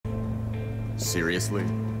Seriously?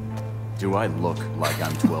 Do I look like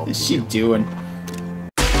I'm 12? What is she doing?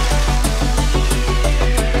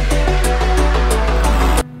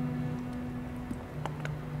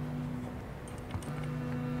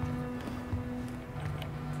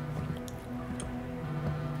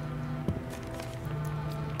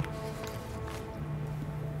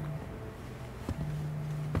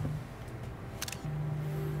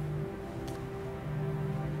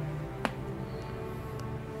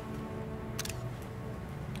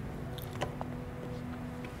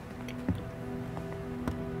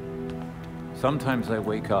 Sometimes I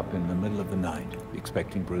wake up in the middle of the night,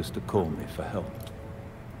 expecting Bruce to call me for help.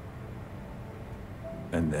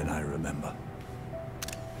 And then I remember.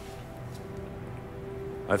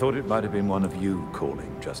 I thought it might have been one of you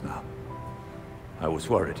calling just now. I was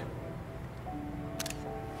worried.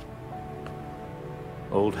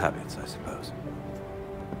 Old habits, I suppose.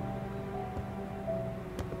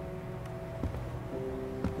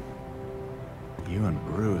 You and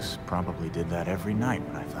Bruce probably did that every night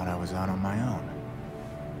when I thought I was out on my own.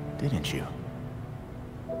 Didn't you?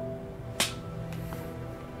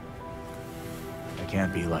 I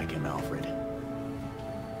can't be like him, Alfred.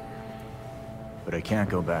 But I can't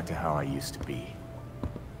go back to how I used to be.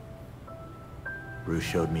 Bruce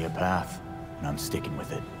showed me a path, and I'm sticking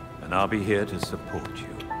with it. And I'll be here to support you.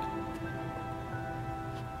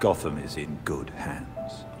 Gotham is in good hands.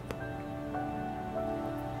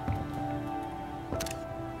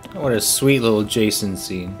 What a sweet little Jason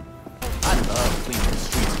scene. I love cleaning the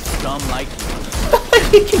streets of scum like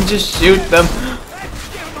you. He can just shoot them.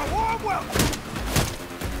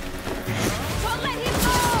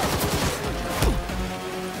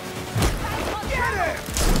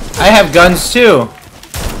 I have guns too.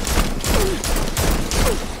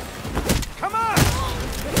 Come on!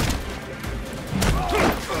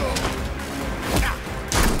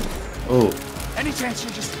 Oh. Any chance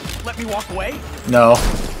you just let me walk away? No.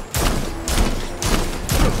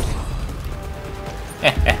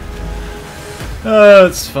 Oh,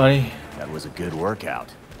 it's funny. That was a good workout.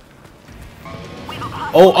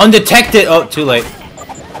 Oh, undetected! Oh, too late.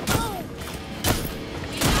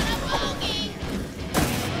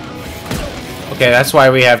 Okay, that's why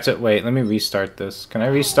we have to... Wait, let me restart this. Can I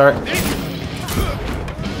restart?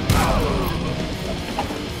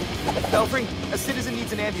 Belfry, a citizen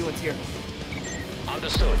needs an ambulance here.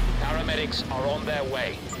 Understood. Paramedics are on their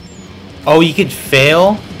way. Oh, you could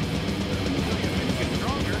fail?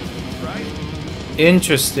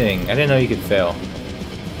 Interesting. I didn't know you could fail.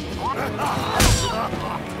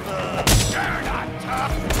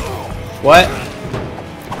 What?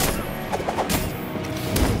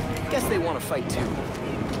 Guess they want to fight too.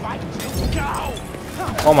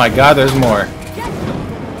 Oh my god, there's more.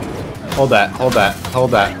 Hold that, hold that,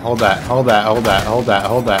 hold that, hold that, hold that, hold that, hold that,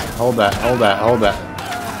 hold that, hold that, hold that, hold that.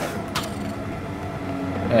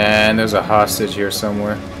 And there's a hostage here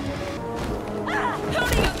somewhere.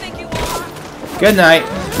 Good night.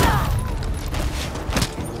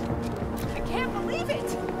 I can't believe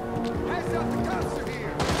it.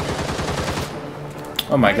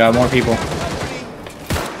 Oh my god, more people.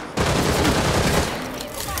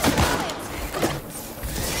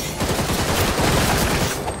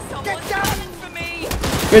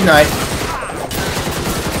 Good night.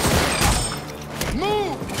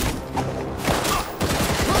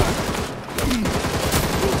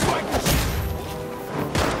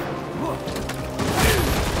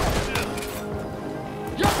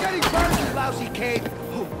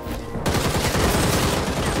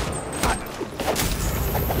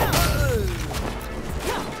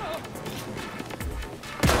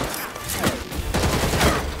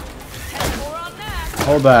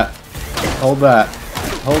 Hold that. Hold that.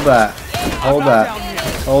 Hold that. Hold that.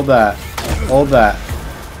 Hold that. Hold that.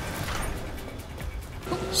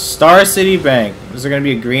 Star City Bank. Is there going to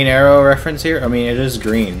be a Green Arrow reference here? I mean, it is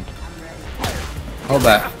green. Hold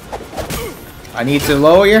that. I need to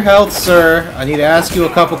lower your health, sir. I need to ask you a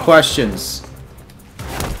couple questions.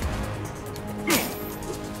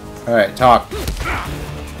 Alright, talk.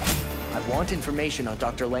 I want information on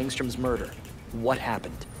Dr. Langstrom's murder. What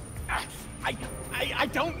happened? I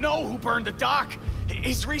don't know who burned the dock.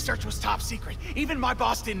 His research was top secret. Even my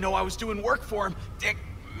boss didn't know I was doing work for him.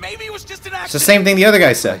 Maybe it was just an accident. It's the same thing the other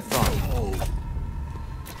guy said.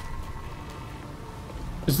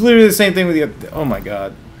 It's literally the same thing with the other... Oh my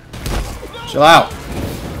god. Chill out.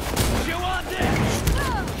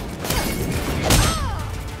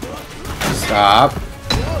 Stop.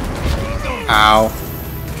 Ow.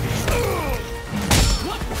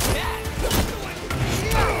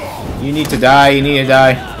 You need to die, you need to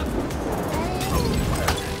die.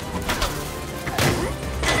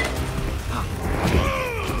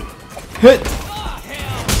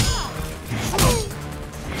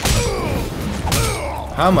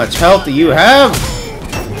 How much health do you have?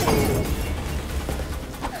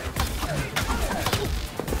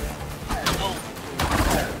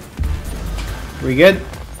 We good?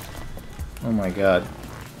 Oh my god.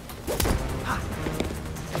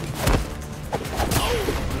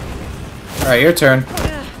 Alright, your turn.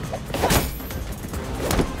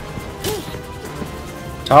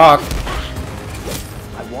 Talk.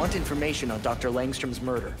 I want information on Dr. Langstrom's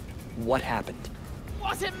murder. What happened?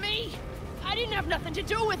 Wasn't me. I didn't have nothing to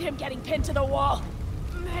do with him getting pinned to the wall.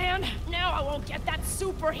 Man, now I won't get that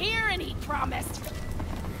super hearing he promised.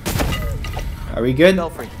 Are we good?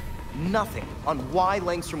 Belfry, nothing on why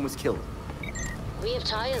Langstrom was killed. We have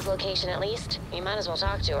Talia's location at least. You might as well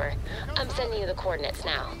talk to her. I'm sending you the coordinates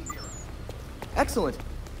now. Excellent.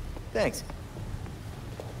 Thanks.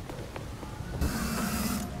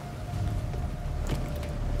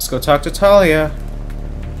 Let's go talk to Talia.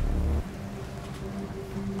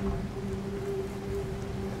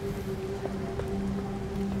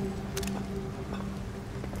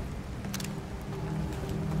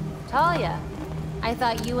 Talia, I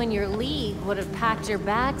thought you and your league would have packed your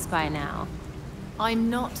bags by now. I'm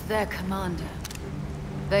not their commander.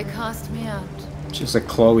 They cast me out. Just like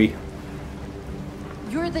Chloe.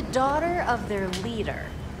 You're the daughter of their leader.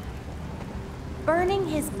 Burning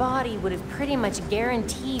his body would have pretty much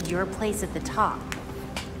guaranteed your place at the top.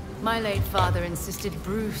 My late father insisted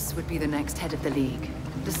Bruce would be the next head of the League,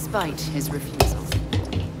 despite his refusal.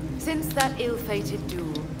 Since that ill-fated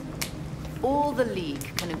duel, all the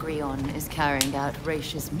League can agree on is carrying out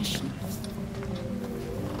Raish's mission.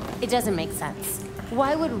 It doesn't make sense.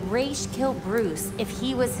 Why would Raish kill Bruce if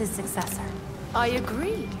he was his successor? I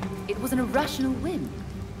agree. It was an irrational whim.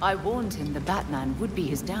 I warned him the Batman would be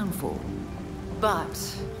his downfall.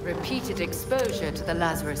 But repeated exposure to the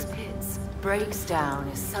Lazarus Pits breaks down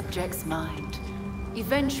a subject's mind.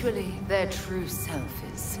 Eventually, their true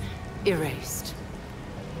self is erased.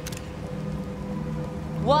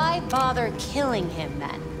 Why bother killing him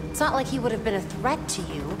then? It's not like he would have been a threat to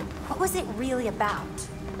you. What was it really about?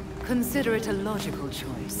 Consider it a logical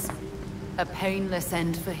choice. A painless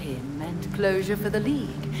end for him and closure for the League.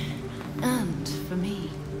 And for me.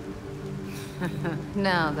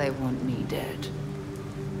 Now they want me dead.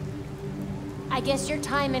 I guess your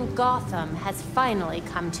time in Gotham has finally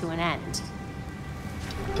come to an end.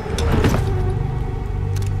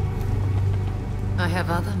 I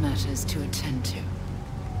have other matters to attend to.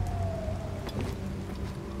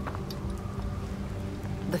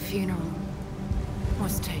 The funeral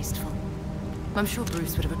was tasteful. I'm sure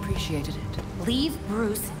Bruce would have appreciated it. Leave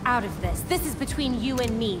Bruce out of this. This is between you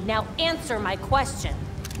and me. Now answer my question.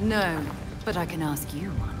 No, but I can ask you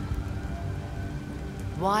one.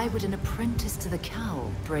 Why would an apprentice to the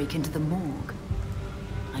Cowl break into the morgue?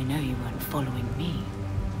 I know you weren't following me.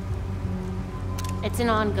 It's an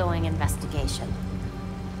ongoing investigation.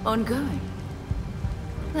 Ongoing?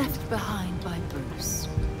 Left behind by Bruce.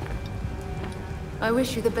 I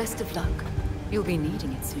wish you the best of luck. You'll be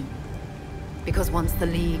needing it soon. Because once the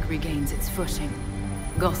League regains its footing,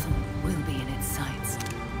 Gotham will be in its sights.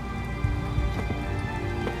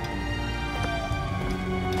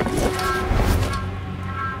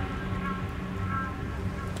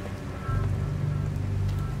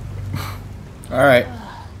 Alright.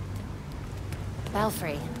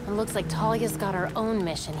 Belfry, it looks like Talia's got her own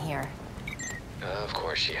mission here. Of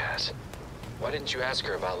course she has. Why didn't you ask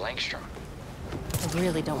her about Langstrom? I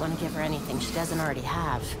really don't want to give her anything she doesn't already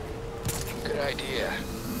have. Good idea.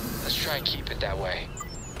 Let's try and keep it that way.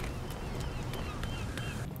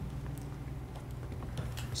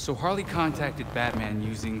 So Harley contacted Batman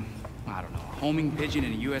using, I don't know, a homing pigeon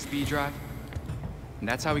and a USB drive? And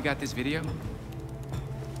that's how we got this video?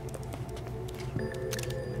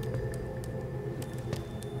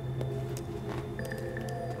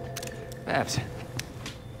 Babs,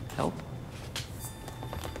 help?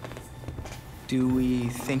 Do we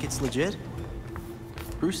think it's legit?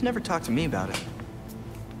 Bruce never talked to me about it.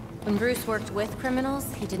 When Bruce worked with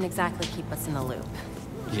criminals, he didn't exactly keep us in the loop.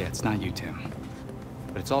 Yeah, it's not you, Tim.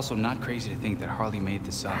 But it's also not crazy to think that Harley made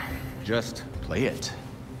this up. Just play it,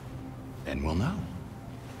 and we'll know.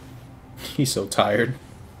 He's so tired.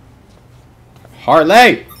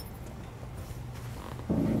 Harley!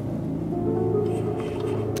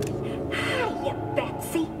 Hiya,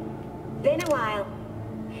 Betsy. Been a while.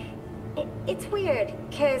 It's weird,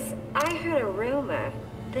 because I heard a rumor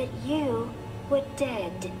that you were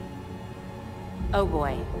dead. Oh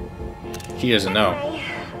boy. He doesn't know. Anyway,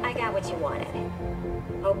 I got what you wanted.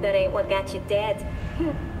 Hope that ain't what got you dead.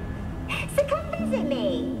 So come visit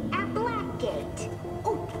me at Blackgate.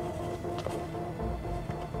 Oh,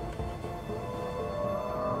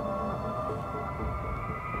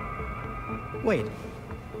 Wait.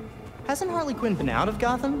 Hasn't Harley Quinn been out of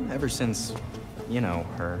Gotham ever since, you know,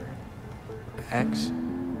 her ex?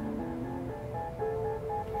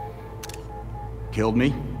 Killed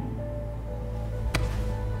me?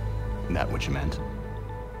 Isn't that what you meant?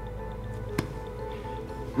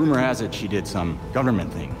 Rumor has it she did some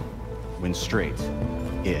government thing. Went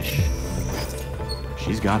straight-ish.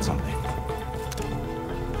 She's got something.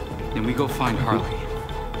 Then we go find Harley.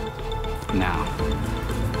 Now.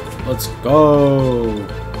 Let's go.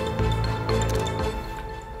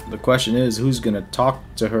 The question is, who's gonna talk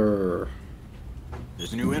to her?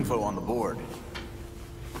 There's new info on the board.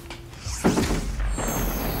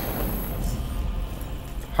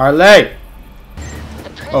 Harley! The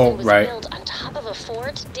prison Oh, was right. built on top of a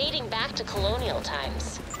fort dating back to colonial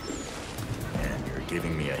times. And you're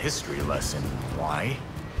giving me a history lesson. Why?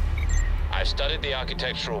 I've studied the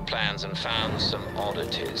architectural plans and found some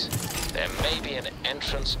oddities. There may be an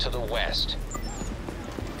entrance to the west.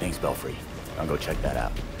 Thanks, Belfry. I'll go check that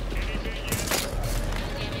out.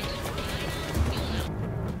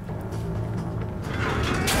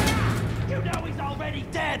 You know he's already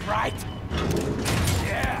dead, right?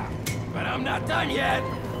 Yeah, but I'm not done yet.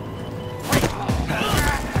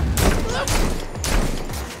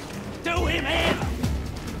 Do him in!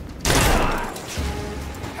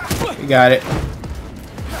 You got it.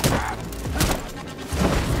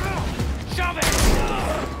 Shove it!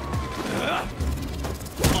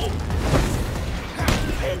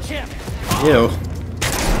 Pinch him! Ew.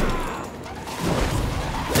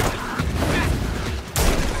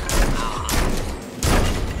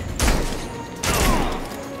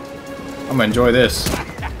 I'm gonna enjoy this.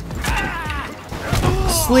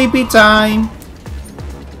 Sleepy time.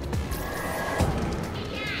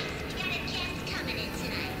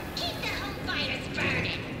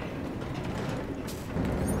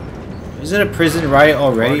 Is it a prison riot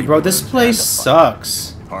already? Bro, this place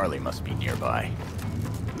sucks. Harley must be nearby.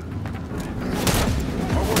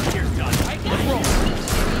 Our work here's done. Let's roll.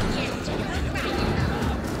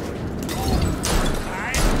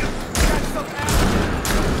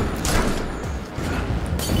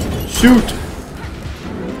 Shoot!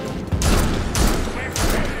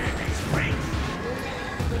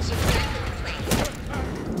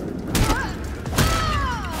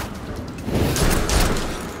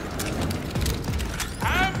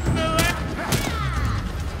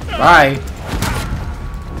 Bye.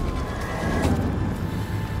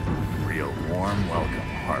 Real warm welcome,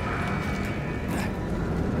 Harley.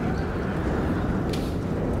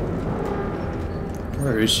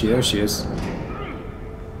 Where is she? There she is.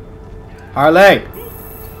 Harley!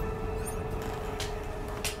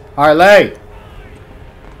 Harley!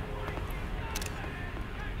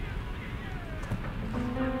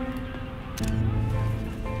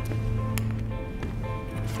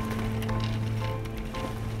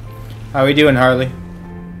 How we doing, Harley?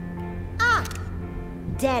 Ah!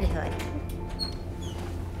 Deadhood.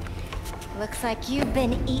 Looks like you've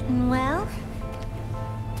been eating well.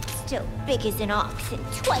 Still big as an ox and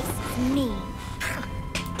twice as mean.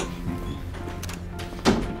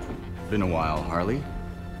 Been a while, Harley.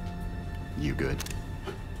 You good?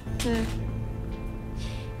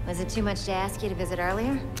 Was it too much to ask you to visit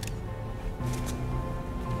earlier?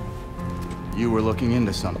 You were looking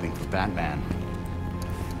into something for Batman.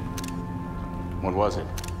 What was it?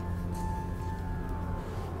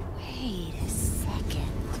 Wait a second.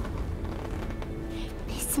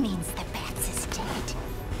 This means the Bats is dead.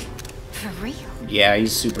 For real? Yeah,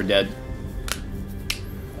 he's super dead.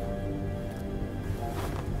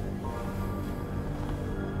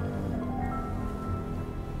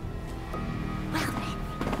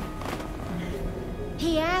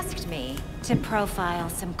 He asked me to profile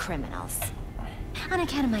some criminals. On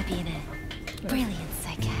account of my being a brilliant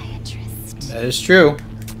psychiatrist. That is true.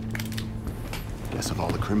 Guess of all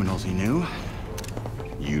the criminals he knew,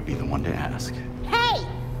 you'd be the one to ask. Hey!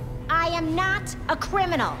 I am not a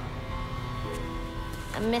criminal.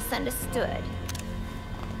 I'm misunderstood.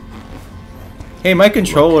 Hey, my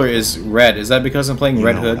controller is red. Is that because I'm playing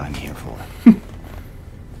Red Hood? What I'm here for.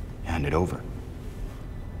 Hand it over.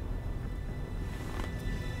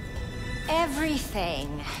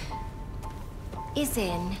 Everything is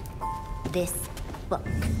in this book.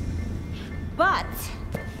 But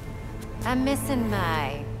I'm missing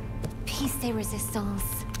my piece de resistance.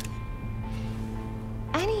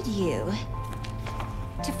 I need you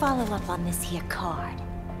to follow up on this here card.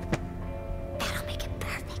 That'll make it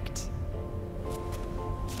perfect.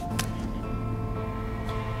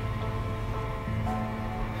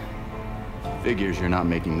 Figures you're not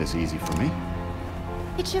making this easy for me.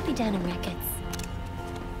 It should be down in records.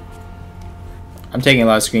 I'm taking a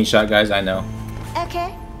lot of screenshot, guys, I know.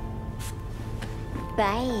 Okay.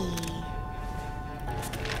 Bye.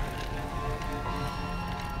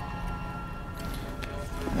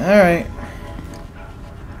 Alright.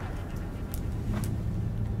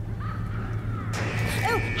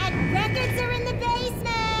 Oh, and records are in the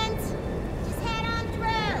basement. Just head on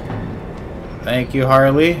through. Thank you,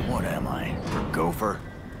 Harley. What am I? Gopher?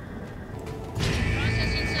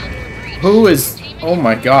 Who is... Oh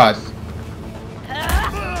my god.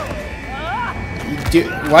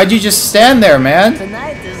 Why'd you just stand there, man?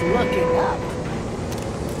 Tonight is looking up.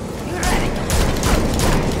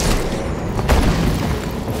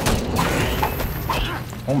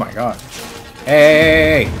 Oh my god.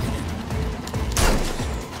 Hey!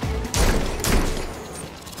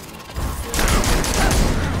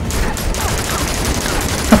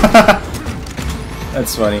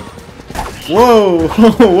 That's funny. Whoa!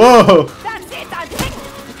 Whoa!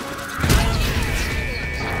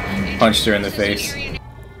 Punched her in the face.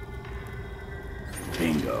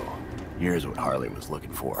 Bingo. Here's what Harley was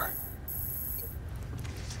looking for.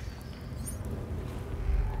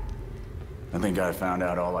 I think I found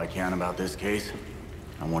out all I can about this case.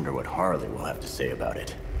 I wonder what Harley will have to say about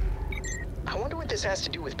it. I wonder what this has to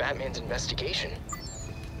do with Batman's investigation.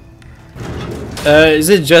 Is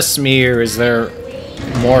it just me, or is there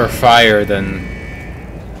more fire than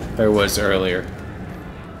there was earlier?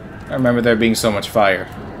 I remember there being so much fire.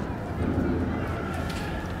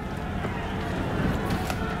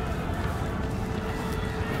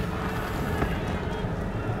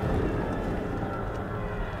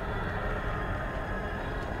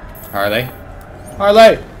 Harley?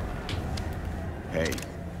 Harley! Hey.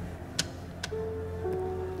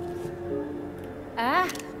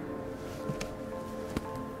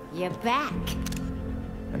 You're back.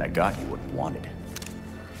 And I got you what you wanted.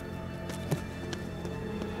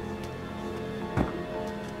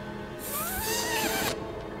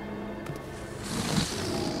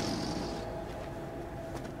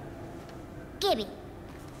 Gibby.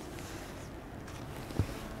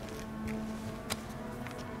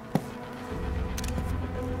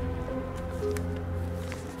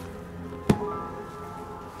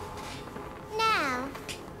 Now,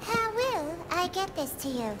 how will I get this to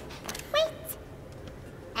you? Wait.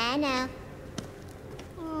 I know.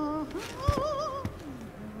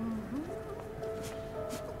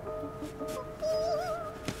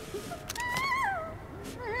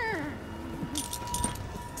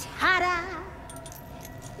 Ta-da!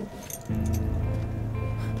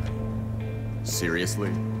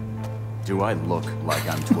 Seriously? Do I look like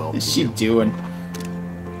I'm 12? What is she doing?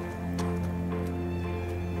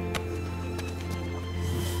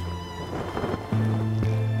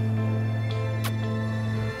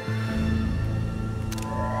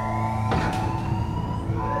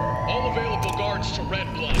 All available guards to Red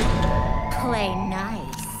Blood. Play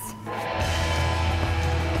nice.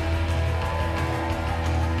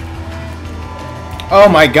 Oh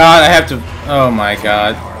my god, I have to... Oh my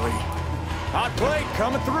god. Hot plate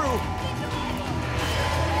coming through.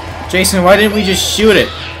 Jason, why didn't we just shoot it?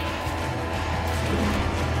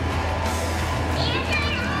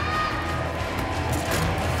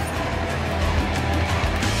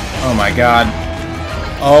 Oh my god.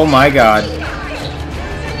 Oh my god.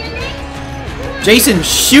 Jason,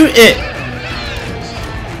 shoot it!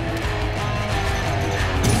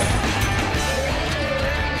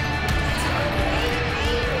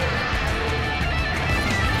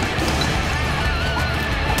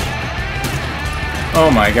 Oh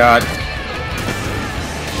my god.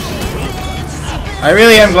 I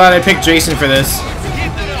really am glad I picked Jason for this.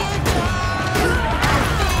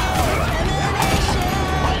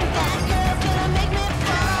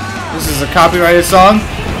 This is a copyrighted song.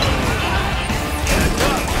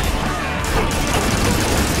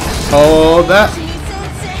 Hold that.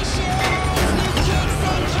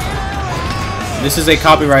 This is a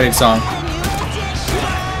copyrighted song.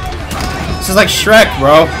 This is like Shrek,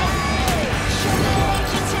 bro.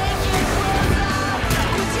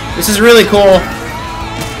 This is really cool.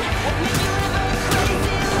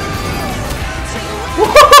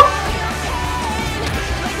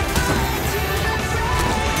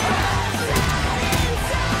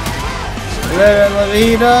 Livin' la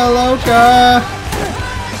vida loca.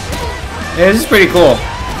 Yeah, this is pretty cool.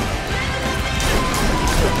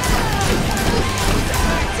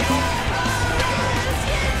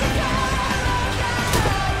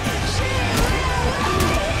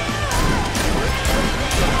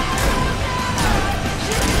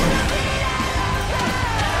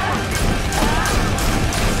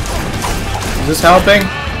 Is this helping?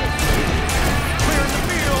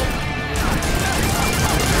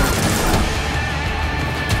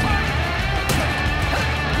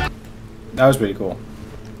 That was pretty cool.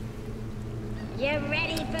 You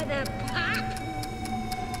ready for the pop?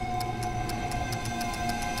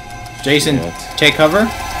 Jason, take cover.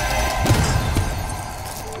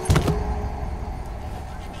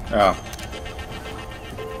 Oh.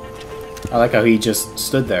 I like how he just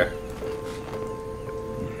stood there.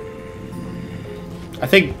 I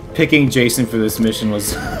think picking Jason for this mission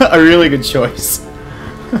was a really good choice.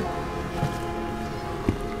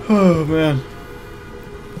 Oh, man.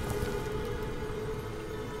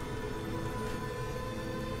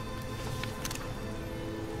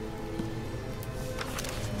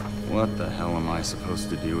 What the hell am I supposed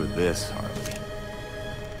to do with this, Harley?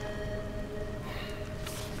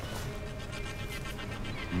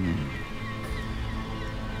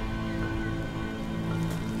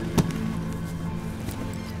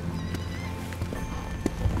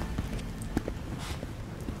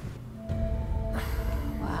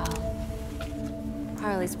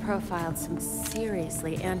 Harley's profiled some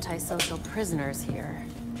seriously antisocial prisoners here.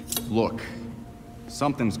 Look,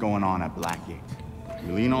 something's going on at Blackgate.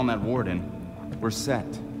 We lean on that warden, we're set.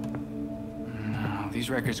 No, these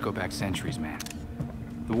records go back centuries, man.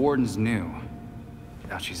 The warden's new.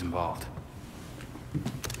 Doubt she's involved.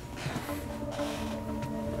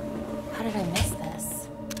 How did I miss this?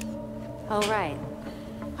 Oh, right.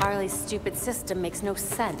 Harley's stupid system makes no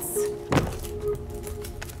sense.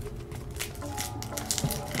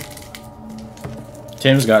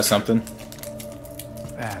 Tim's got something.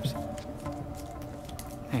 Babs.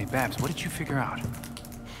 Hey, Babs, what did you figure out?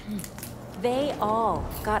 They all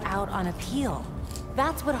got out on appeal.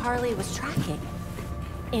 That's what Harley was tracking.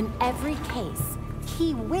 In every case,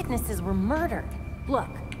 key witnesses were murdered. Look,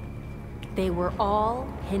 they were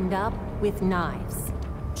all pinned up with knives,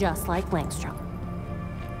 just like Langstrom.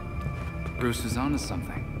 Bruce is onto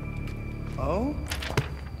something. Oh?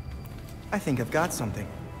 I think I've got something.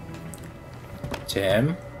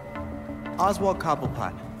 Tim? Oswald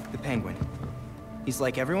Cobblepot, the Penguin. He's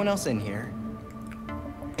like everyone else in here,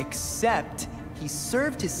 except he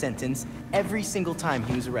served his sentence every single time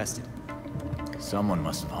he was arrested. Someone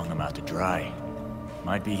must have hung him out to dry.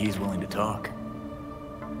 Might be he's willing to talk.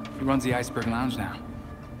 He runs the Iceberg Lounge now.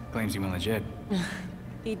 Claims he went legit.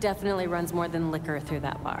 He definitely runs more than liquor through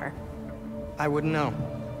that bar. I wouldn't know.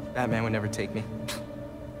 Batman would never take me.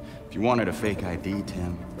 If you wanted a fake ID,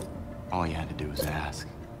 Tim, all you had to do was ask.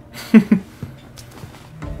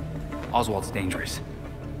 Oswald's dangerous.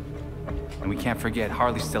 And we can't forget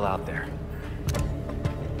Harley's still out there.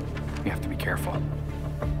 We have to be careful.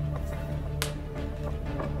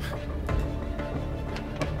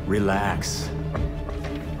 Relax,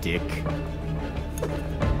 dick.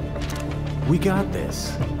 We got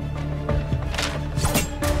this.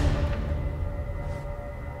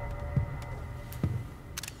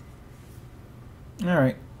 All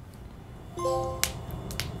right.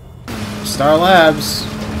 Star Labs.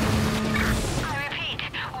 I repeat,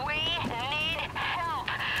 we need help.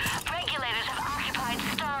 Regulators have occupied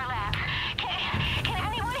Star Labs. Can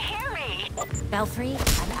anyone hear me? Belfry,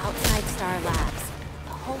 I'm outside Star Labs.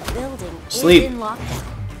 The whole building Sleep. is in lockdown.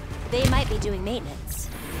 They might be doing maintenance.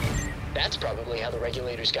 That's probably how the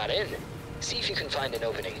regulators got in. See if you can find an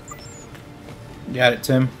opening. Got it,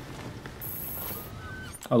 Tim.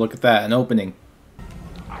 Oh, look at that, an opening.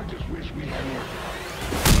 I just wish we had more.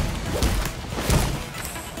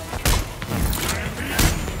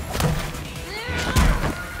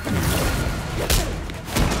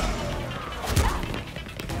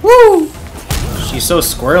 Woo! She's so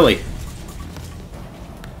squirrely.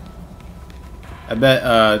 I bet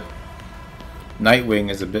Nightwing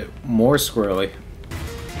is a bit more squirrely.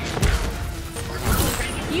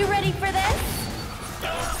 You ready for this?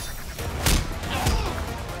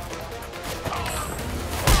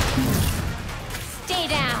 Stay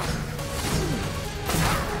down.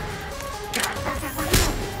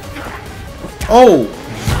 Oh!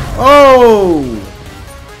 Oh!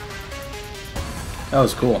 That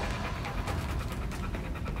was cool.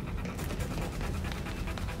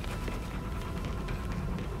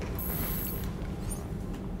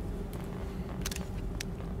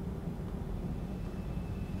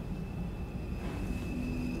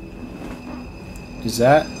 Is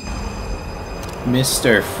that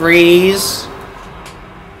Mr. Freeze?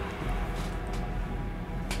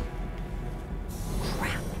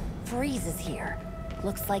 Crap. Freeze is here.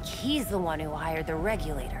 Looks like he's the one who hired the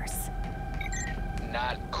regulators.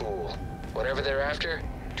 Not cool. Whatever they're after,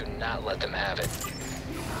 do not let them have it.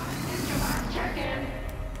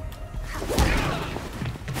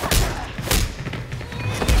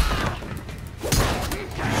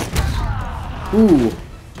 Ooh.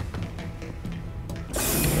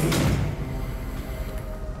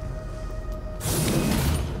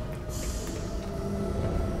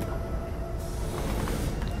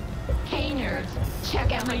 nerds,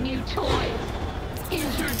 check out my new toys.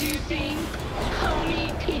 Introducing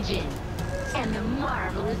Pony Pigeon and the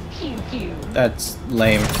marvelous Q-Q. That's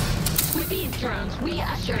lame. With these drones, we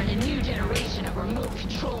usher in a new generation of remote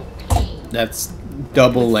control pain. That's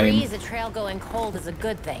double lame. Freeze, a trail going cold is a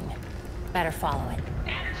good thing. Better follow it.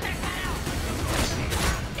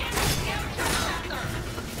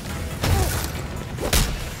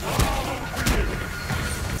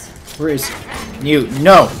 Where is you?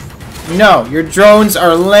 No! No! Your drones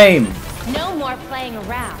are lame! No more playing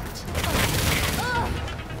around.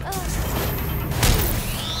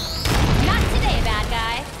 Not today, bad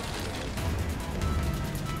guy.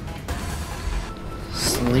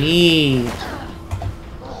 Sleep.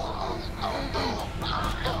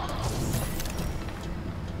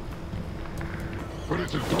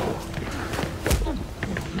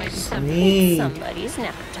 Sleep. Somebody's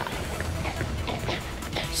nap time.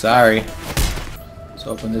 Sorry. Let's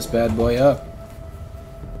open this bad boy up.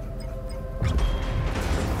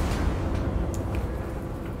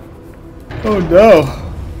 Oh no!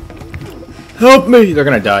 Help me! They're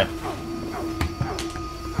gonna die.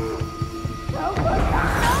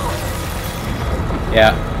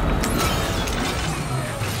 Yeah.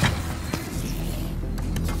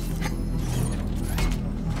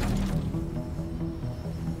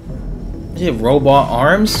 Is it robot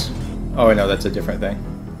arms? Oh no, that's a different thing.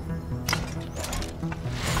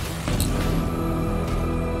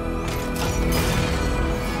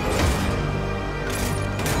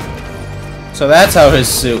 So that's how his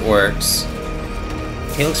suit works.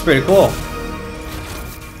 He looks pretty cool.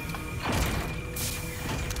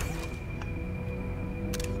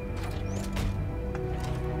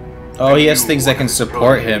 Oh, he has things that can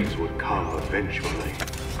support him.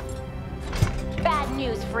 Bad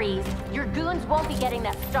news, Freeze. Your goons won't be getting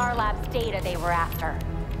that Star Labs data they were after.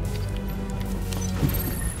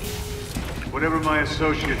 Whatever my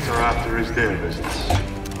associates are after is their business.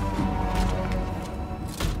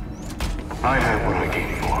 I have what I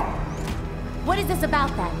came for. What is this about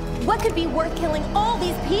then? What could be worth killing all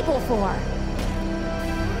these people for?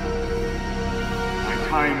 My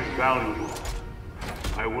time is valuable.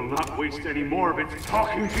 I will not waste any more of it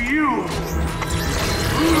talking to you!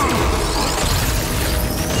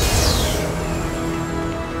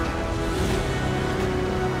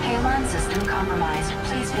 Halon system compromised.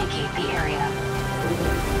 Please vacate the area.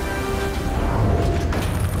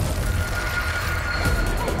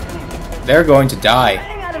 They're going to die.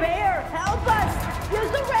 Getting out of air! Help us!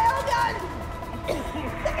 Use the railgun!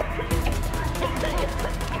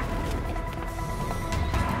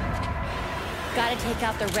 Gotta take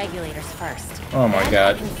out the regulators first. Oh my Then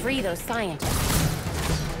god. I can free those scientists.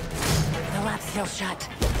 The lab's still shut.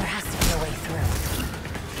 There has to be a way through.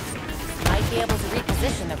 Might be able to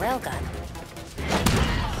reposition the railgun.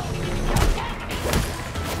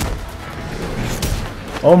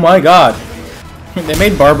 Oh my god. They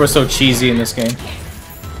made Barbara so cheesy in this game.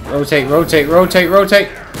 Rotate, rotate, rotate, rotate.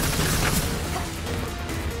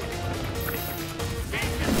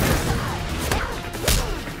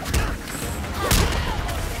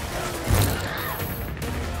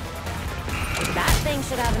 That thing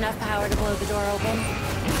should have enough power to blow the door open.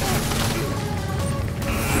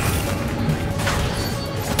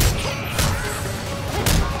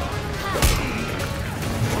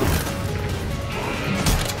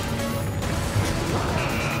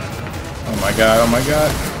 Oh my god, oh my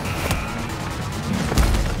god.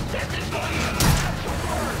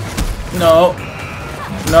 No.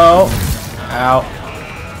 No. Ow.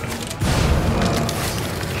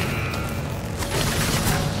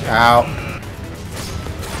 Ow.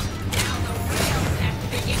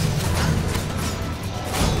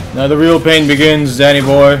 Now the real pain begins, Danny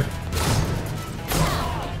boy.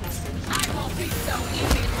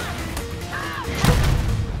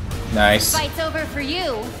 Nice. Fight's over for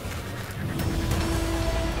you.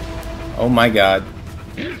 Oh my god.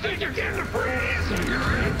 You think you're getting a breeze and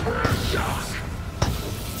you're in for a shock.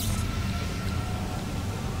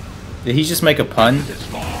 Did he just make a pun?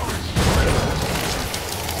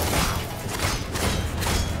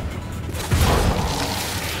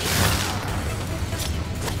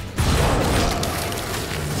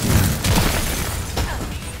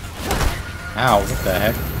 Ow, what the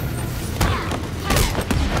heck?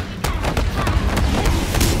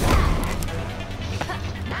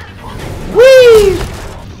 Whee!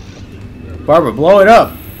 Barbara, blow it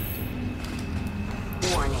up!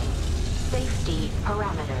 Warning. Safety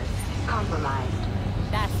parameters compromised.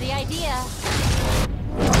 That's the idea.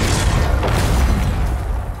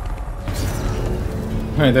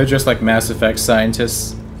 They're just like Mass Effect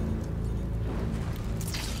scientists.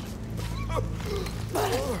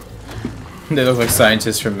 They look like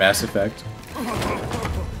scientists from Mass Effect.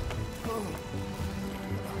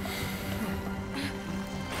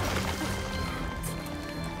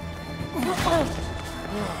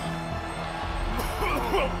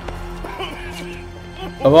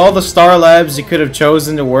 Of all the Star Labs you could have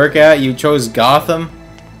chosen to work at, you chose Gotham?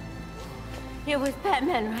 You're with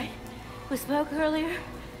Batman, right? We spoke earlier.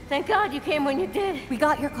 Thank God you came when you did. We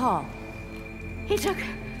got your call. He took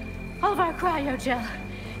all of our cryo gel.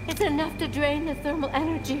 It's enough to drain the thermal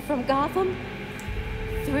energy from Gotham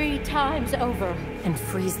 3 times over. And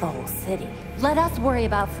freeze the whole city. Let us worry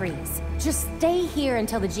about Freeze. Just stay here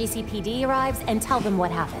until the GCPD arrives and tell them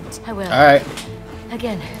what happened. I will. Alright.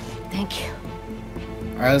 Again, thank you.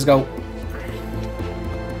 Alright, let's go.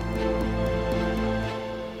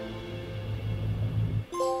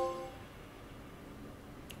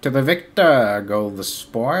 To the victor go the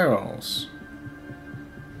spoils.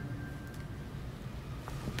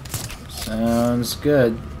 Sounds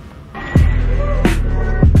good.